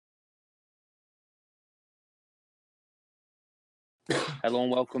Hello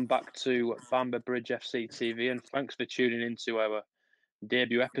and welcome back to Bamber Bridge FC TV, and thanks for tuning in to our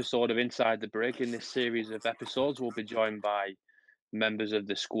debut episode of Inside the Brig. In this series of episodes, we'll be joined by members of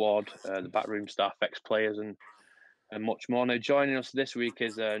the squad, the backroom staff, ex-players, and much more. Now, joining us this week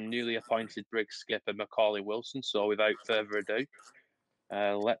is a newly appointed Brig skipper, Macauley Wilson. So, without further ado,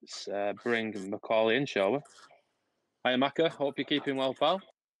 let's bring Macauley in, shall we? Hi, Maka. Hope you're keeping well, pal.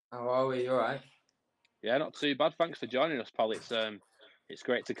 How are we? You all right? Yeah, not too bad. Thanks for joining us, pal. It's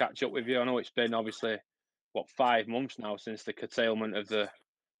great to catch up with you. I know it's been obviously 5 months now since the curtailment of the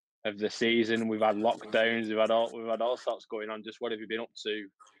season. We've had lockdowns. We've had all sorts going on. Just what have you been up to?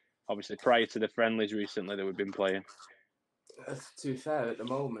 Obviously, prior to the friendlies recently that we've been playing. To be fair, at the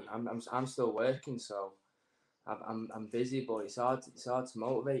moment, I'm still working, so I'm busy, but it's hard to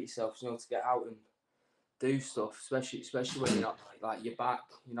motivate yourself, to get out and do stuff, especially when you're not like you're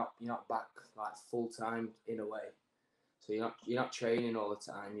not back like full time in a way. So you're not training all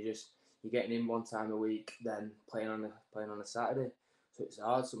the time. You're getting in one time a week, then playing on a Saturday. So it's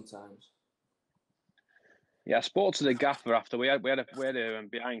hard sometimes. Yeah, I spoke to the gaffer after we had a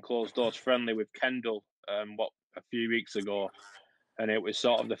behind closed doors friendly with Kendall a few weeks ago, and it was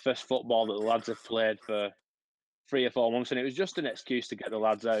sort of the first football that the lads have played for 3 or 4 months, and it was just an excuse to get the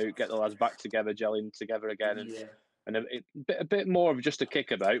lads out, get the lads back together, gelling together again, Yeah, and a bit more of just a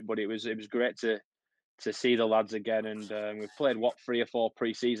kickabout. But it was great to see the lads again, and we've played 3 or 4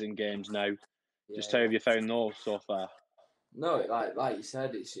 pre-season games now. Just yeah, how yeah. have you found those so far? No, like you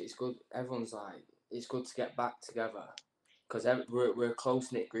said, it's good. Everyone's like it's good to get back together because we're a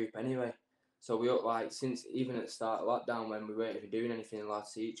close knit group anyway. So we all like since even at the start of lockdown when we weren't even doing anything allowed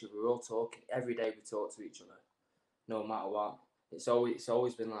to see each other, we were all talking every day. We talk to each other, no matter what. It's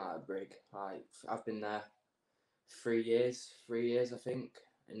always been like a Brig. Like I've been there 3 years I think,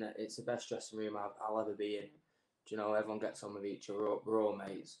 and it's the best dressing room I'll ever be in. Everyone gets on with each other. We're all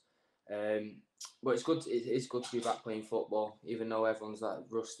mates. Um, but it's good. It's good to be back playing football, even though everyone's like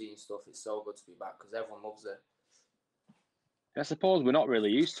rusty and stuff. It's so good to be back because everyone loves it. I suppose we're not really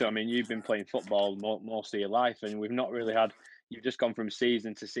used to. I mean, you've been playing football most of your life, and we've not really had. You've just gone from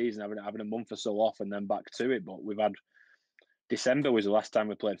season to season, having a month or so off, and then back to it. But we've had December was the last time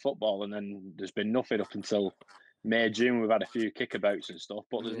we played football, and then there's been nothing up until May, June. We've had a few kickabouts and stuff,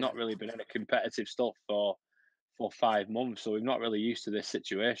 but there's Yeah. not really been any competitive stuff for 5 months. So we're not really used to this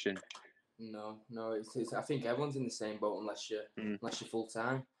situation. No, no. I think everyone's in the same boat Mm. unless you're full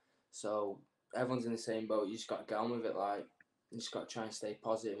time. So everyone's in the same boat. You just got to get on with it. Like you just got to try and stay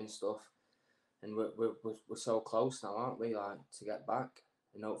positive and stuff. And we're so close now, aren't we? Like to get back,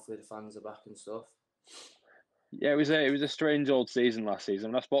 and hopefully the fans are back and stuff. Yeah, it was a strange old season last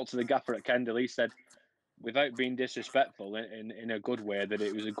season. When I spoke to the gaffer at Kendall, he said, without being disrespectful, in a good way, that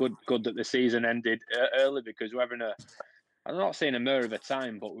it was a good that the season ended early because we're having a. I'm not saying a mare of a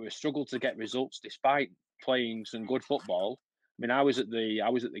time, but we struggled to get results despite playing some good football. I mean, I was at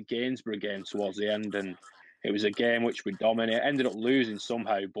the Gainsborough game towards the end, and it was a game which we dominated. Ended up losing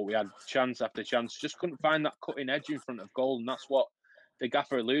somehow, but we had chance after chance. Just couldn't find that cutting edge in front of goal, and that's what the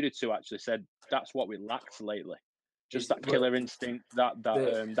gaffer alluded to. Actually, said that's what we lacked lately. Just Is that but killer instinct, that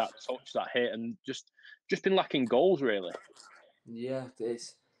touch, that hit, and just been lacking goals really. Yeah,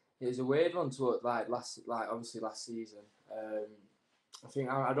 it was a weird one to obviously last season. I think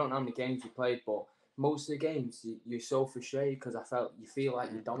I don't know how many games we played, but most of the games you're so frustrated because you feel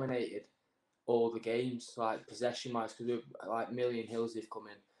like you dominated all the games, like possession wise, because like Million Hills have come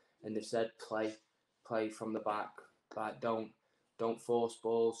in and they've said play from the back, like don't force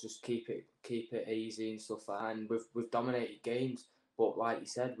balls, just keep it easy and stuff like that. And we've dominated games, but like you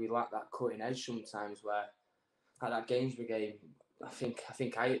said, we lack that cutting edge sometimes where at that Gainsborough game, I think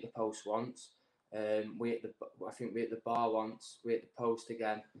I hit the post once. I think we hit the bar once. We hit the post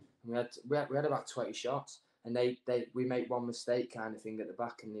again. And we had about 20 shots, and we make one mistake kind of thing at the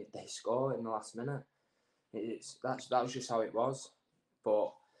back, and they score in the last minute. That was just how it was.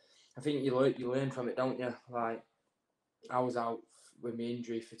 But I think you learn from it, don't you? Like I was out with my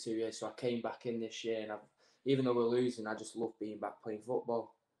injury for 2 years, so I came back in this year, and even though we're losing, I just love being back playing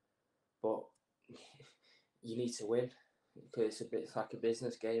football. But you need to win because it's like a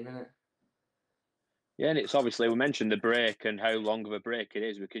business game, isn't it? Yeah, and it's obviously we mentioned the break and how long of a break it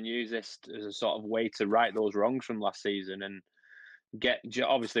is. We can use this as a sort of way to right those wrongs from last season and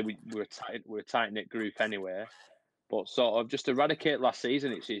obviously we're a tight knit group anyway, but sort of just eradicate last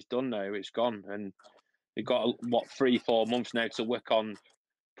season. It's done now. It's gone, and we've got Yeah, 3 4 months now to work on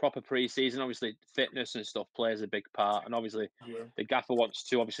proper pre-season. Obviously, fitness and stuff plays a big part, and obviously yeah, the gaffer wants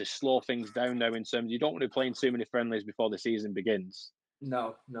to obviously slow things down now in terms you don't want to be playing too many friendlies before the season begins.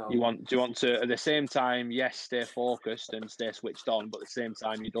 No, Do no, you want to at the same time, yes, stay focused and stay switched on, but at the same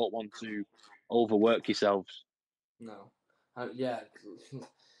time, you don't want to overwork yourselves. no. Yeah,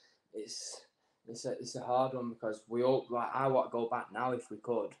 it's it's a hard one because we all like I want to go back now if we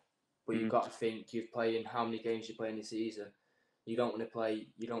could, but you've Mm. got to think you're playing how many games you play in the season. You don't want to play.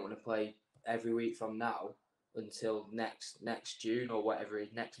 You don't want to play every week from now until next June or whatever it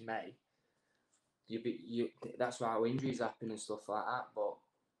is, next May. You that's why our injuries happen and stuff like that. But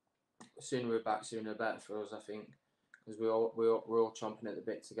sooner we're back, sooner better for us, I think, because we're all chomping at the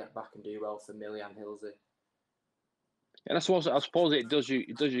bit to get back and do well for Millie and Hilsey. And I suppose it does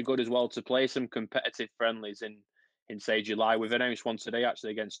you good as well to play some competitive friendlies in say July. We've announced one today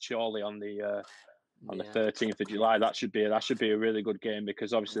actually against Chorley on the Yeah, 13th of July. That should be a really good game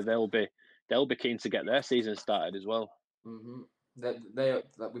because obviously they'll be keen to get their season started as well. mm-hmm. They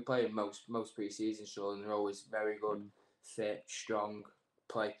like we play in most pre-season shows and they're always very good, Mm. fit, strong,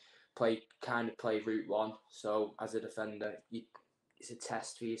 play play route one. So as a defender, it's a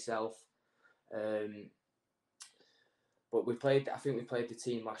test for yourself. Um, but I think we played the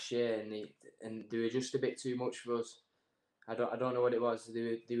team last year and they were just a bit too much for us. I don't know what it was.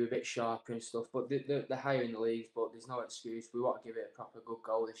 They were a bit sharper and stuff, but they're higher in the leagues. But there's no excuse. We want to give it a proper good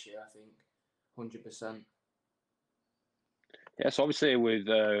goal this year. I think, 100%. Yeah, so obviously with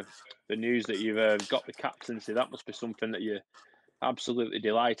the news that you've got the captaincy, that must be something that you're absolutely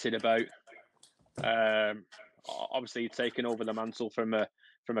delighted about. Obviously, you're taking over the mantle from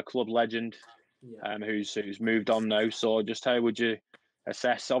a club legend Yeah. who's moved on now. So, just how would you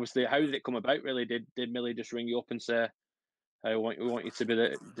assess? Obviously, how did it come about? Really, did Millie just ring you up and say, "I we want you to be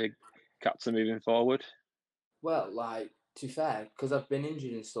the captain moving forward"? Well, like to be fair, because I've been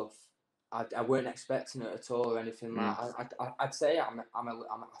injured and stuff, I weren't expecting it at all or anything. Mm. Like I'd say I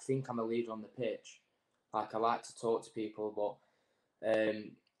think I'm a leader on the pitch. Like I like to talk to people, but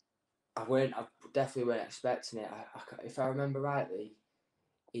I definitely weren't expecting it. If I remember rightly,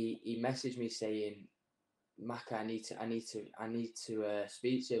 he messaged me saying, "Maka, I need to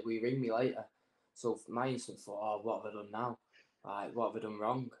speak to you. Will you ring me later?" So my instant thought, "Oh, what have I done now? Like, what have I done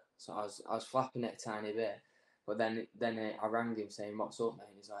wrong?" So I was flapping it a tiny bit, but then I rang him saying, "What's up, mate?"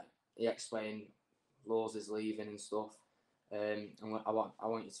 And he's like, he explained, Laws is leaving and stuff, and I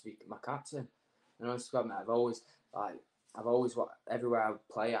want you to be my captain. And honestly, God, mate, I've always everywhere I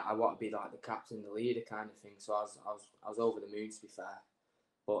play, I want to be like the captain, the leader kind of thing. So I was over the moon, to be fair.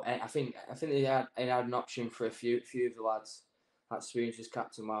 But I think they had an option for a few of the lads. Like Spoons was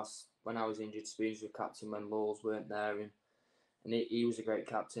captain whilst when I was injured. Spoons was captain when Laws weren't there, and he was a great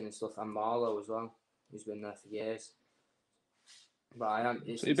captain and stuff. And Marlowe as well, who's been there for years. But I am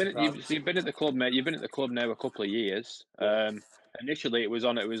So it's a proud. you've been at the club, mate. You've been at the club now a couple of years. Yeah, Initially, it was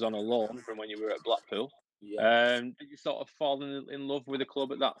on a loan from when you were at Blackpool. yeah. Did you sort of fall in love with the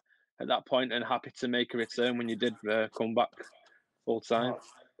club at that point and happy to make a return when you did come back full time? Oh,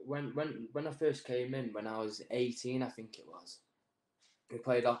 when I first came in, when I was 18, I think it was. We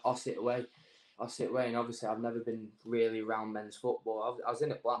played Ossett away. Ossett away, and obviously I've never been really around men's football. I was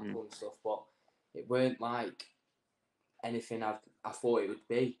in at Mm. Blackpool and stuff, but it weren't like anything I thought it would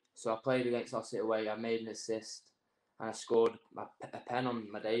be. So I played against Ossett away. I made an assist and I scored a pen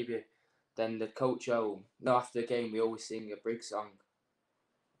on my debut. Then the coach no, after the game we always sing a Brig song.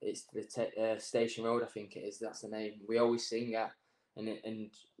 It's the Station Road, I think it is. That's the name. We always sing that,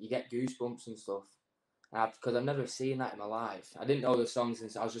 and you get goosebumps and stuff. Because I've never seen that in my life. I didn't know the songs,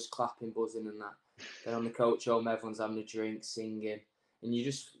 and I was just clapping, buzzing, and that. Then on the coach home, everyone's having a drink, singing, and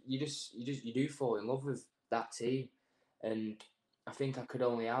you do fall in love with that team. And I think I could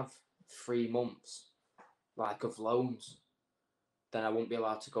only have 3 months like of loans. Then I wouldn't be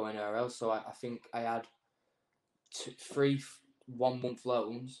allowed to go anywhere else. So I think I had three 1 month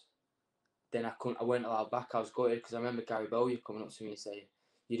loans. Then I weren't allowed back. I was gutted because I remember Gary Bowyer coming up to me and saying,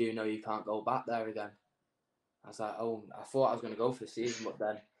 "You do know you can't go back there again." I was like, "Oh, I thought I was going to go for the season, but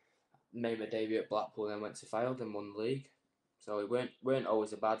then made my debut at Blackpool, then went to Fylde and won the league." So it weren't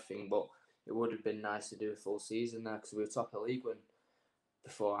always a bad thing, but it would have been nice to do a full season there because we were top of the league when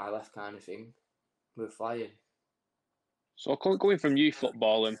before I left, kind of thing. We were flying. So going from youth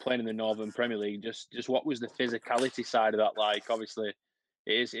football and playing in the Northern Premier League, just what was the physicality side of that like? Obviously,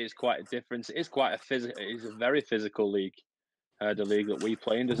 it is quite a difference. It is quite a physical. It is a very physical league. The league that we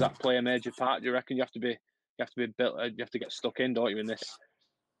play in. Does that play a major part? Do you reckon you have to be built? You have to get stuck in, don't you, in this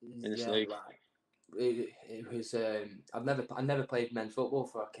Yeah, league? like it was. I never played men's football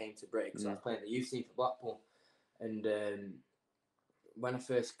before I came to Brig, so I was Mm. playing the youth team for Blackpool, and when I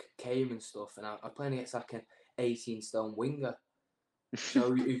first came and stuff, and I was playing against like an 18 stone winger,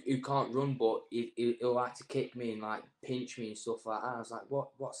 who can't run, but he'll like to kick me and like pinch me and stuff like that. I was like,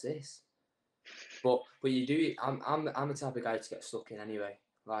 what's this? But you do. I'm the type of guy to get stuck in anyway.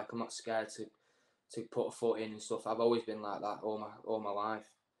 Like I'm not scared to put a foot in and stuff. I've always been like that all my life.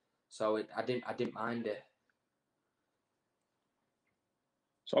 So I didn't mind it.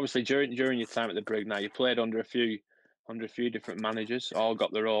 So obviously during your time at the Brig, now you played under a few different managers, all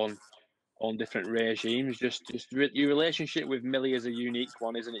got their own different regimes. Your relationship with Millie is a unique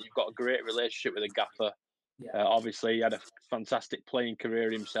one, isn't it? You've got a great relationship with the gaffer. Yeah. Obviously, he had a fantastic playing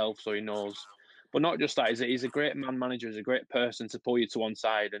career himself, so he knows. But not just that, he's a great man manager. He's a great person to pull you to one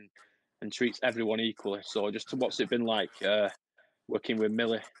side and treats everyone equally. So just what's it been like working with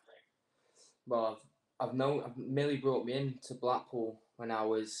Millie? Well, I've known Millie brought me in to Blackpool when I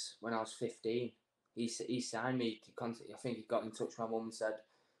was 15. He signed me to contact. I think he got in touch with my mum and said,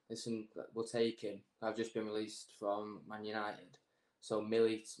 "Listen, we'll take him. I've just been released from Man United." So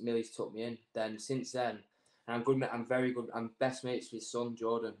Millie's took me in. Then since then, and I'm good. I'm very good. I'm best mates with his son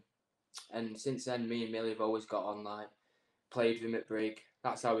Jordan. And since then, me and Millie have always got on. Like played with him at Brig.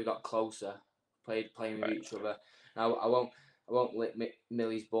 That's how we got closer. Playing with Right. each other. Now I won't lick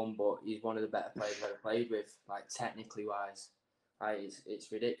Millie's bum, but he's one of the better players I've ever played with. Like technically wise, like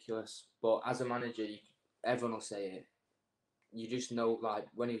it's ridiculous. But as a manager, everyone will say it. You just know, like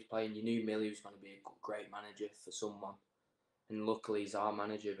when he was playing, you knew Millie was going to be a great manager for someone. And luckily, he's our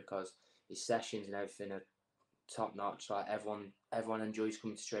manager because his sessions and everything are top notch. Like everyone enjoys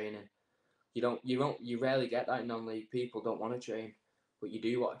coming to training. You rarely get that in non-league. People don't want to train, but you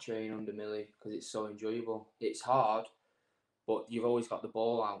do want to train under Millie because it's so enjoyable. It's hard, but you've always got the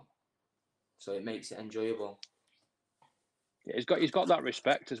ball out, so it makes it enjoyable. Yeah, he's got that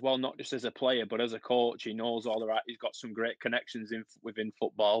respect as well, not just as a player, but as a coach. He knows all the right. He's got some great connections within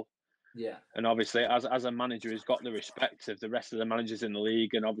football. Yeah. And obviously, as a manager, he's got the respect of the rest of the managers in the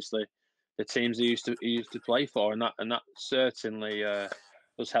league, and obviously the teams he used to play for, and that certainly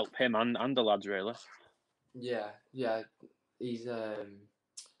does help him and the lads really. Yeah, he's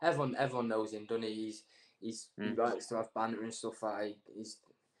everyone knows him, doesn't he? He likes to have banter and stuff like that.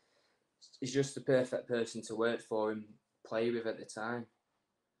 He's just the perfect person to work for and play with at the time.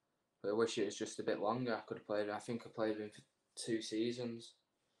 But I wish it was just a bit longer. I could have played. I think I played with him for 2 seasons.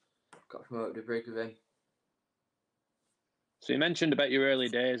 Got promoted to Brig with him. So you mentioned about your early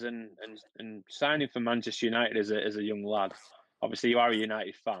days and signing for Manchester United as a young lad. Obviously, you are a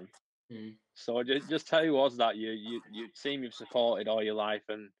United fan. So just how was that? You team you've supported all your life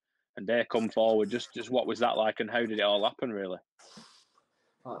and they come forward. Just what was that like, and how did it all happen? Really?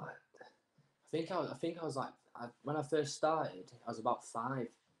 I think I was like when I first started, I was about 5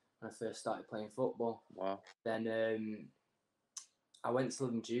 when I first started playing football. Wow. Then I went to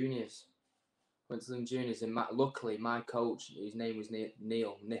Living Juniors. And luckily my coach, whose name was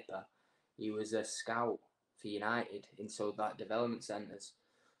Neil Nipper, he was a scout for United in like development centres.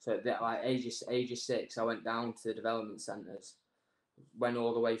 So at like age of 6, I went down to the development centres, went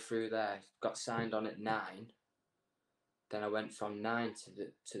all the way through there, got signed on at 9. Then I went from 9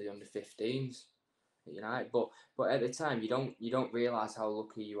 to the under 15s at United. But at the time, you don't realise how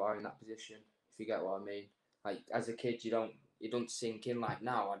lucky you are in that position, if you get what I mean. Like as a kid, you don't sink in like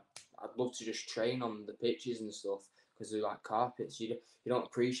now. I'd love to just train on the pitches and stuff because they're like carpets. You don't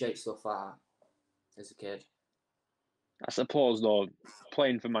appreciate stuff like that as a kid. I suppose though,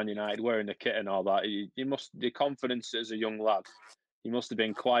 playing for Man United, wearing the kit and all that, you must the confidence as a young lad. You must have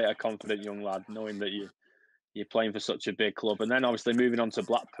been quite a confident young lad, knowing that you're playing for such a big club, and then obviously moving on to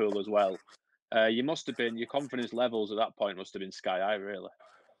Blackpool as well. You must have been your confidence levels at that point must have been sky high, really.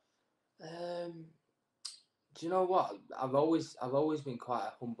 Do you know what? I've always been quite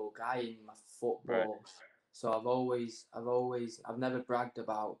a humble guy in my football. Right. So I've never bragged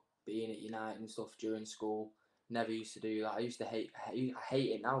about being at United and stuff during school. Never used to do that. I used to I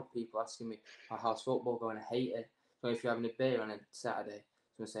hate it now. People asking me, oh, how's football going? I hate it. So if you're having a beer on a Saturday,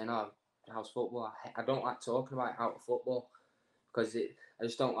 someone saying, oh, how's football? I don't like talking about how football because I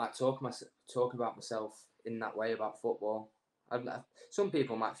just don't like talking about myself in that way about football. Some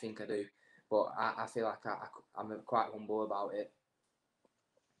people might think I do, but I feel like I'm quite humble about it.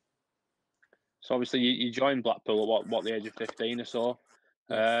 So obviously you joined Blackpool at what the age of 15 or so.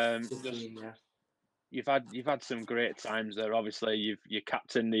 Yeah, 15, yeah. You've had some great times there. Obviously, you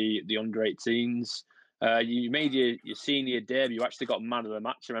captained the under 18s. You made your senior debut. You actually got man of the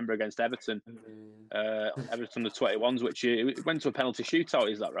match. I remember against Everton. Everton the 21s, which it went to a penalty shootout.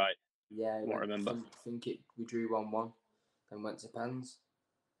 Is that right? Yeah, I don't remember. I think we drew 1-1, then went to pens.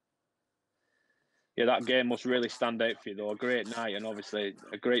 Yeah, that game must really stand out for you, though. A great night and obviously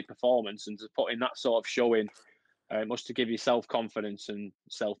a great performance, and to put in that sort of showing It must have given you self-confidence and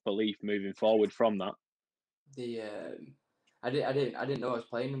self-belief moving forward from that. I didn't know I was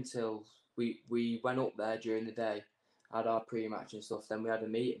playing until we went up there during the day, had our pre-match and stuff. Then we had a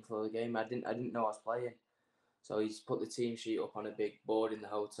meeting for the game. I didn't know I was playing. So he's put the team sheet up on a big board in the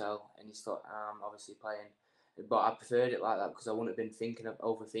hotel, and he's thought I'm obviously playing. But I preferred it like that because I wouldn't have been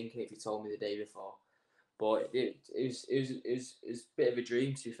overthinking it if he told me the day before. But it was a bit of a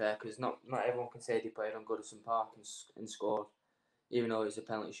dream, to be fair, because not everyone can say they played on Goodison Park and scored, even though it was a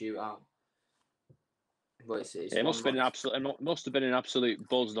penalty shootout. But it must have been an absolute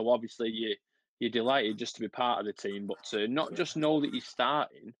buzz, though. Obviously, you're delighted just to be part of the team, but to not just know that you're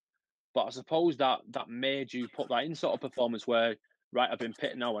starting, but I suppose that made you put that in sort of performance where, right, I've been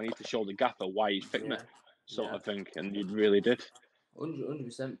picked now, I need to show the gaffer why he's picked me, sort of thing, and you really did.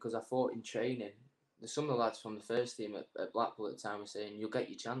 100%, because I thought in training, some of the lads from the first team at Blackpool at the time were saying you'll get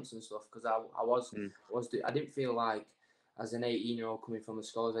your chance and stuff, because I didn't feel like, as an 18-year-old coming from the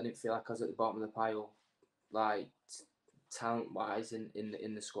scholars, I didn't feel like I was at the bottom of the pile, like talent-wise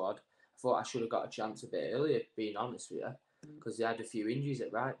in the squad. I thought I should have got a chance a bit earlier, being honest with you, because they had a few injuries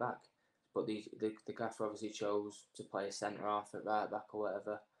at right back. But the gaffer obviously chose to play a centre half at right back or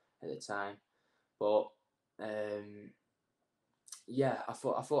whatever at the time. But I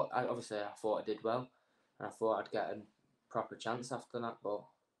thought I did well, and I thought I'd get a proper chance after that. But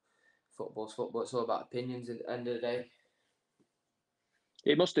football's football. It's all about opinions at the end of the day.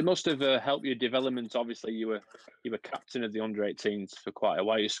 It must have helped your development. Obviously, you were captain of the under-18s for quite a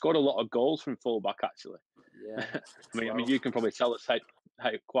while. You scored a lot of goals from fullback, actually. Yeah. I mean, you can probably tell us how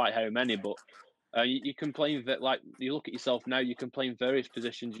many, but you can play like you look at yourself now. You can play in various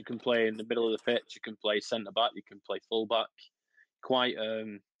positions. You can play in the middle of the pitch. You can play centre back. You can play fullback.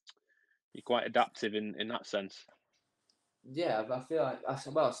 You're quite adaptive in that sense. Yeah, but I feel like I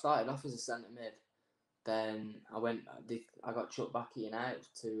started off as a centre mid. Then I got chucked back at United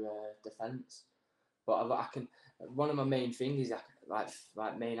to defence. But one of my main things is like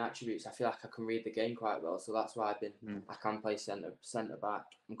main attributes. I feel like I can read the game quite well, so that's why I can play centre back.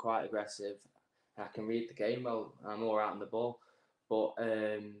 I'm quite aggressive. And I can read the game well. I'm all right on the ball, but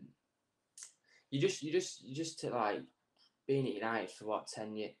you just like being at United for what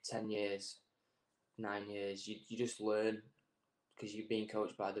 10 years, 9 years. You just learn because you're being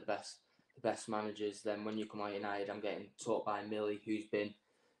coached by the best managers. Then when you come out United, I'm getting taught by Millie, who's been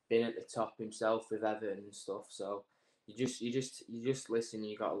at the top himself with Everton and stuff. So you just listen.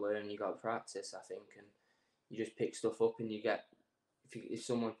 You got to learn. You got to practice. I think, and you just pick stuff up, and you get if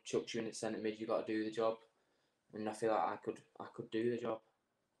someone chucks you in at centre mid, you got to do the job. And I feel like I could do the job.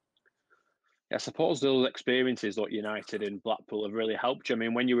 I suppose those experiences at United and Blackpool have really helped you. I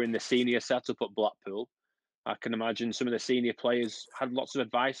mean, when you were in the senior setup at Blackpool, I can imagine some of the senior players had lots of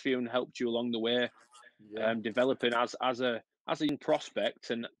advice for you and helped you along the way, developing as a young prospect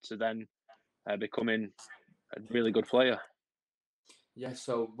and to then becoming a really good player. Yeah,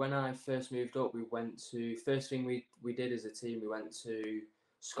 so when I first moved up, first thing we did as a team, we went to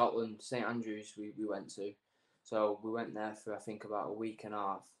Scotland, St Andrews. We went to, so we went there for I think about a week and a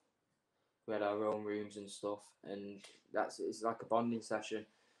half. We had our own rooms and stuff, and it's like a bonding session.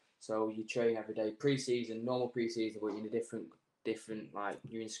 So you train every day, normal pre-season, but in a different like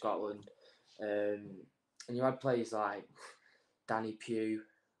you're in Scotland, and you had players like Danny Pugh,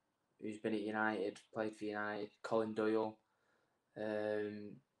 who's been at United, played for United, Colin Doyle. There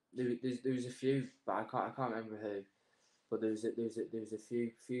was a few, but I can't remember who. But there was a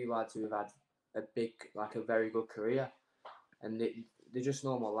few lads who have had a very good career, and they're just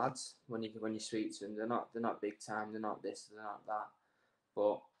normal lads when you speak to them. They're not big time. They're not this. They're not that.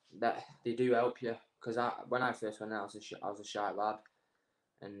 But that they do help you because when I first went out, I was a shy lad,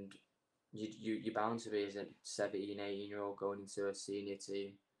 and you're bound to be as a 17, 18-year-old going into a senior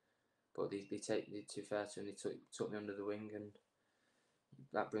team. But they too fair to them. They took me under the wing, and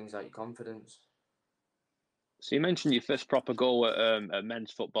that brings out your confidence. So you mentioned your first proper goal at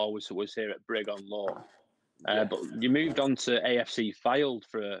men's football was here at Brig on loan. But you moved on to AFC Fylde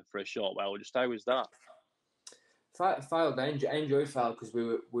for a short while. Just how was that? Fylde, I enjoyed Fylde because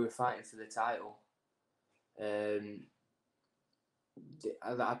we were fighting for the title. The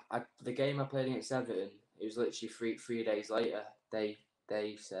game I played against Everton, it was literally three days later. They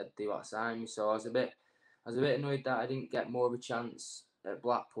said they want to sign me, so I was a bit annoyed that I didn't get more of a chance at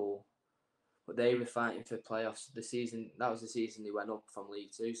Blackpool. But they were fighting for playoffs. That was the season they went up from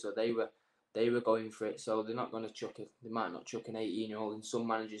League Two, so they were going for it. So they're not going to chuck it. They might not chuck an 18-year-old, and some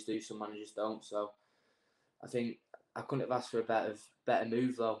managers do, some managers don't. So I think I couldn't have asked for a better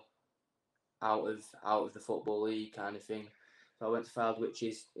move though, out of the football league kind of thing. So I went to Fylde, which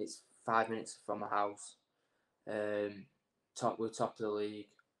it's 5 minutes from my house. We're top of the league,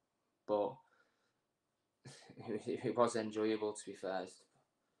 but it was enjoyable, to be fair.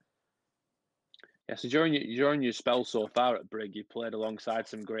 Yeah, so during your spell so far at Brig, you played alongside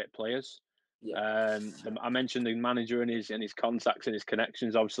some great players. Yeah, I mentioned the manager and his contacts and his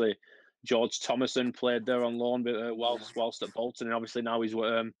connections. Obviously, George Thomason played there on loan whilst at Bolton, and obviously now he's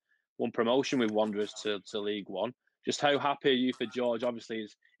won promotion with Wanderers to League One. Just how happy are you for George? Obviously,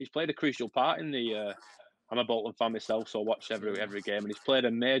 he's played a crucial part in the. I'm a Bolton fan myself, so I watch every game, and he's played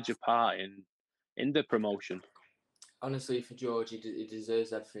a major part in the promotion. honestly, for George, he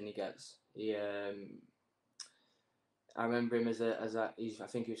deserves everything he gets. I remember him I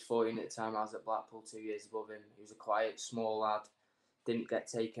think he was 14 at the time. I was at Blackpool 2 years above him. He was a quiet, small lad, didn't get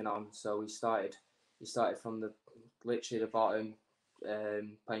taken on, so he started from literally the bottom,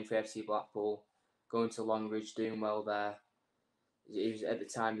 playing for FC Blackpool, going to Longridge, doing well there. He was at the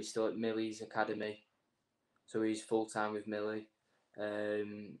time he's still at Millie's academy, so he's full time with Millie.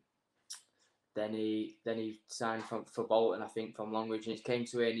 Then he signed for Bolton, I think, from Longridge, and he came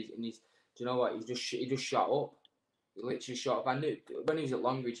to here and he's do you know what? He just shot up. He literally shot up. I knew when he was at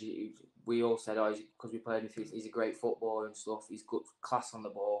Longridge, we all said, oh, because we played him, he's a great footballer and stuff. He's good class on the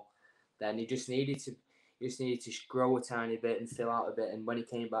ball. Then he just needed to grow a tiny bit and fill out a bit. And when he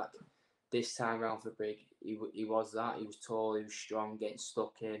came back this time round for Brig, he was that. He was tall, he was strong, getting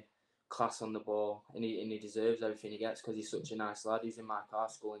stuck in, class on the ball, and he deserves everything he gets because he's such a nice lad. He's in my car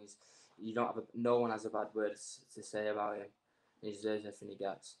school, and no one has a bad word to say about him. And he deserves everything he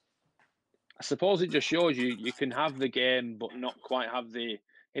gets. I suppose it just shows you can have the game, but not quite have the.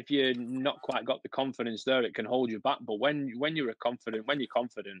 If you're not quite got the confidence there, it can hold you back. But when you're confident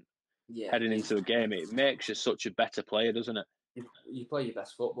Yeah, heading into a game, it makes you such a better player, doesn't it? you play your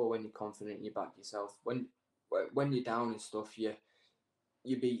best football when you're confident and you back yourself. When you're down and stuff, you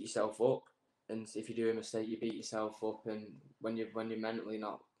beat yourself up, and if you do a mistake, you beat yourself up. And when you're mentally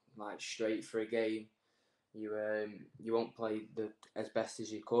not like straight for a game, you won't play as best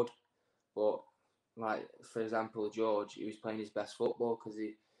as you could. But like for example, George, he was playing his best football because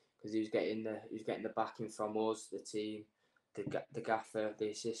he was getting the backing from us, the team, the gaffer, the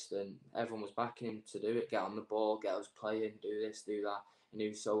assistant. Everyone was backing him to do it, get on the ball, get us playing, do this, do that, and he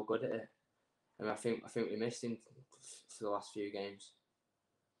was so good at it. And I think we missed him for the last few games.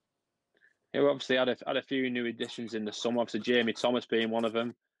 Yeah, we obviously had a few new additions in the summer. Obviously, Jamie Thomas being one of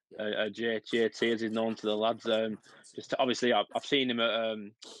them. Yeah. JT as he's known to the lads. Obviously, I've seen him at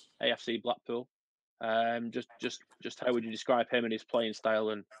AFC Blackpool. Just how would you describe him and his playing style,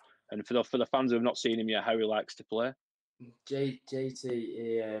 and for the fans who have not seen him yet, how he likes to play?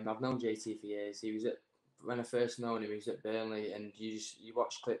 JT, I've known JT for years. He was when I first known him, he was at Burnley, and you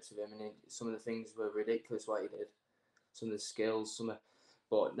watch clips of him, and some of the things were ridiculous what he did. Some of the skills,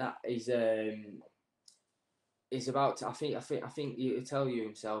 but that he's about to, I think he'll tell you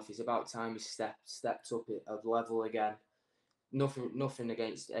himself. It's about time he stepped up a level again. Nothing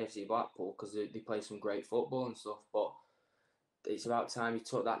against FC Blackpool because they play some great football and stuff, but it's about time he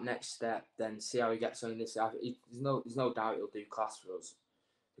took that next step. Then see how he gets on in this. There's no doubt he'll do class for us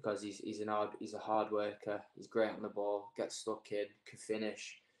because he's a hard worker. He's great on the ball, gets stuck in, can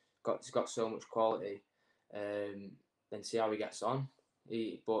finish. He's got so much quality. Then see how he gets on.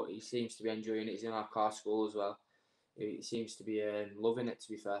 But he seems to be enjoying it. He's in our car school as well. He seems to be loving it, to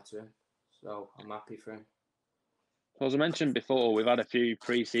be fair to him. So I'm happy for him. So as I mentioned before, we've had a few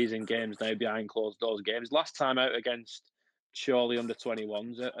pre-season games now behind closed doors games. Last time out against Chorley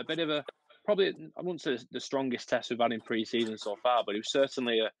under-21s, a bit of a probably I wouldn't say the strongest test we've had in pre-season so far, but it was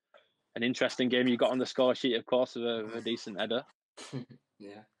certainly an interesting game. You got on the score sheet, of course, with a decent header.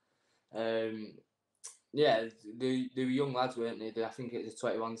 Yeah. Yeah, they were young lads, weren't they? I think it was a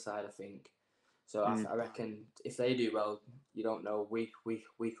 21 side, I think. So I reckon if they do well, you don't know, we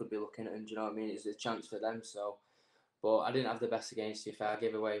could be looking at them, do you know what I mean? It's a chance for them, so. But I didn't have the best against you. I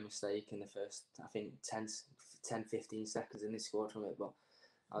gave away a mistake in the first, I think, 10 15 seconds and they scored from it. But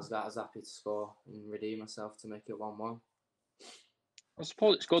I was happy to score and redeem myself to make it 1-1. I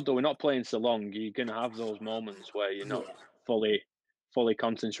suppose it's good though. We're not playing so long. You're going to have those moments where you're not fully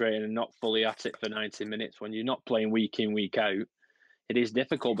concentrating and not fully at it for 90 minutes. When you're not playing week in, week out, it is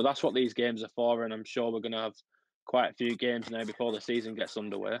difficult. But that's what these games are for, and I'm sure we're going to have quite a few games now before the season gets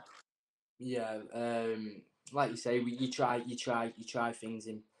underway. Yeah, like you say, you try things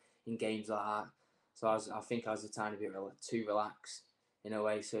in games like that. So I think I was a tiny bit too relaxed in a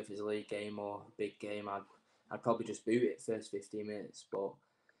way. So if it's a league game or a big game, I'd probably just boot it first 15 minutes. But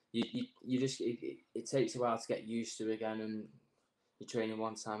you just it takes a while to get used to again, and you're training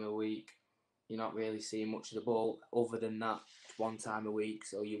one time a week. You're not really seeing much of the ball other than that one time a week.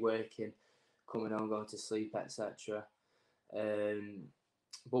 So you're working, coming home, going to sleep, etc.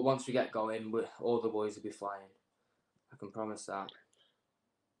 But once we get going, all the boys will be flying. I can promise that.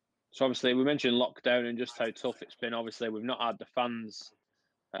 So obviously we mentioned lockdown and just how tough it's been. Obviously we've not had the fans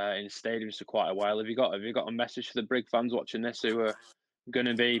in stadiums for quite a while. Have you got a message for the Brig fans watching this who are going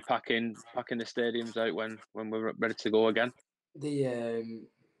to be packing the stadiums out when we're ready to go again?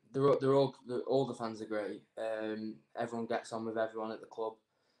 All the fans are great. Everyone gets on with everyone at the club,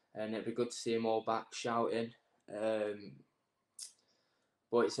 and it'd be good to see them all back shouting.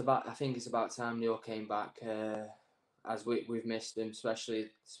 But I think it's about time they all came back, as we've missed them, especially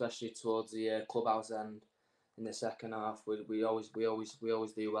towards the clubhouse end in the second half. We always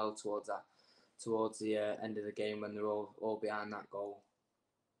do well towards the end of the game when they're all behind that goal.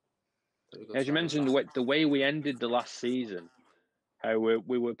 As you mentioned, the way we ended the last season, how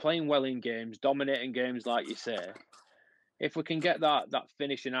we were playing well in games, dominating games, like you say. If we can get that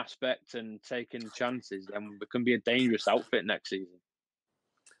finishing aspect and taking chances, then we can be a dangerous outfit next season.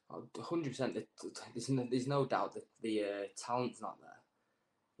 100%. There's no doubt that the talent's not there.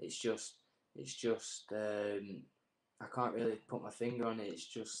 It's just I can't really put my finger on it. It's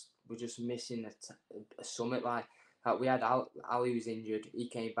just we're just missing a summit. Like we had Ali was injured. He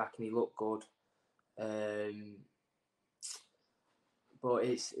came back and he looked good. But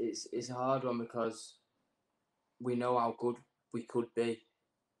it's a hard one because we know how good we could be.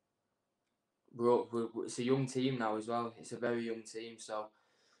 It's a young team now as well. It's a very young team, so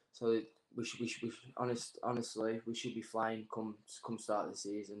we should honestly we should be flying come start of the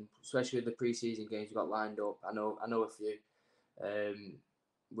season, especially with the pre-season games we've got lined up. I know a few.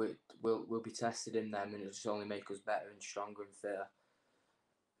 We'll be tested in them, and it'll just only make us better and stronger and fitter.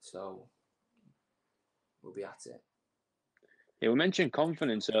 So we'll be at it. Yeah, we mentioned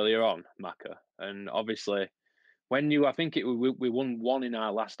confidence earlier on, Macca, and obviously when we won 1 in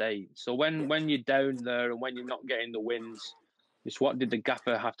our last 8. So when you're down there and when you're not getting the wins, just what did the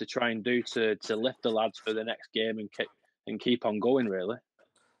gaffer have to try and do to lift the lads for the next game and keep on going, really?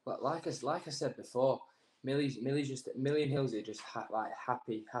 But like I said before, Millie and Hills are just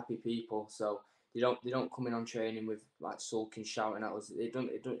happy people. So they don't come in on training with like sulking, shouting at us. They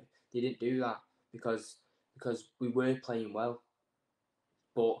didn't do that because we were playing well,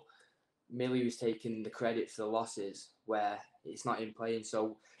 but Millie was taking the credit for the losses where it's not him playing.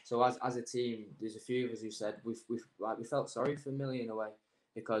 So as a team, there's a few of us who said we felt sorry for Millie in a way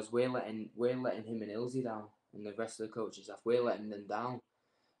because we're letting him and Ilsey down, and the rest of the coaching staff, we're letting them down.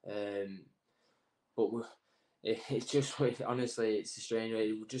 But it's just honestly, it's a strange way.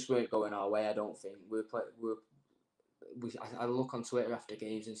 It just weren't going our way. I don't think I look on Twitter after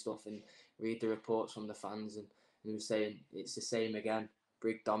games and stuff and read the reports from the fans, and they were saying it's the same again.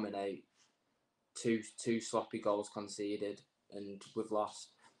 Brig dominate, two sloppy goals conceded, and we've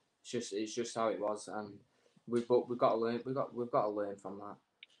lost. It's just how it was, and we've got to learn. We've got to learn from that,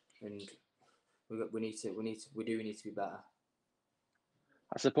 and we do need to be better.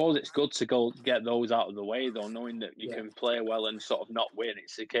 I suppose it's good to go get those out of the way, though, knowing that you can play well and sort of not win.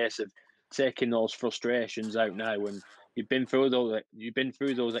 It's a case of taking those frustrations out now, and you've been through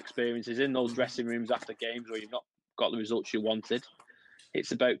those experiences in those dressing rooms after games where you've not got the results you wanted.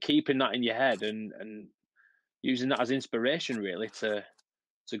 It's about keeping that in your head and using that as inspiration, really, to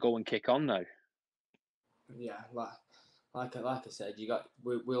go and kick on now. Yeah, like I said,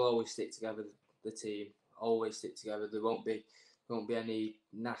 we'll always stick together. The team always stick together. There won't be any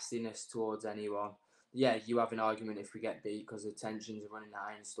nastiness towards anyone. Yeah, you have an argument if we get beat because the tensions are running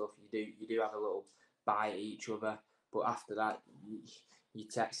high and stuff. You do have a little bite at each other, but after that, you're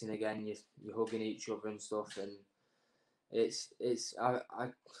texting again, you're hugging each other and stuff, and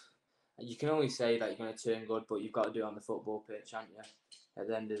you can only say that you're going to turn good, but you've got to do it on the football pitch, haven't you? At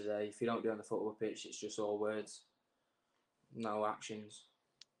the end of the day, if you don't do it on the football pitch, it's just all words, no actions.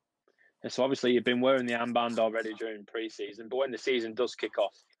 So obviously you've been wearing the armband already during pre-season, but when the season does kick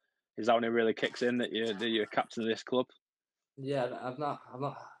off, is that when it really kicks in that you're captain of this club? Yeah, I've not.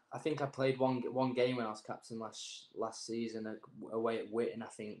 I think I played one game when I was captain last season away at Witten, I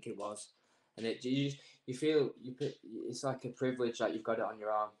think it was, and you feel it's like a privilege that you've got it on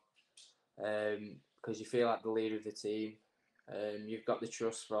your arm, because you feel like the leader of the team. You've got the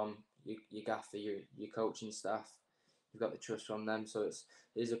trust from your gaffer, your coaching staff. You've got the trust from them, so it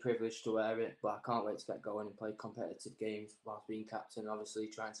is a privilege to wear it. But I can't wait to get going and play competitive games whilst being captain. Obviously,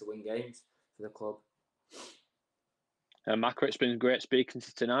 trying to win games for the club. Macca, it's been great speaking to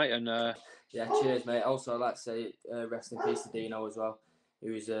you tonight, and yeah, cheers, mate. Also, I'd like to say rest in peace to Dino as well. He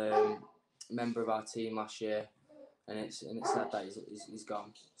was a member of our team last year, and it's sad that he's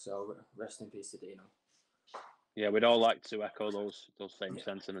gone. So rest in peace to Dino. Yeah, we'd all like to echo those same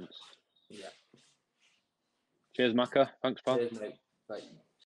sentiments. Yeah. Cheers, Macca. Thanks, pal. Cheers, mate. Bye.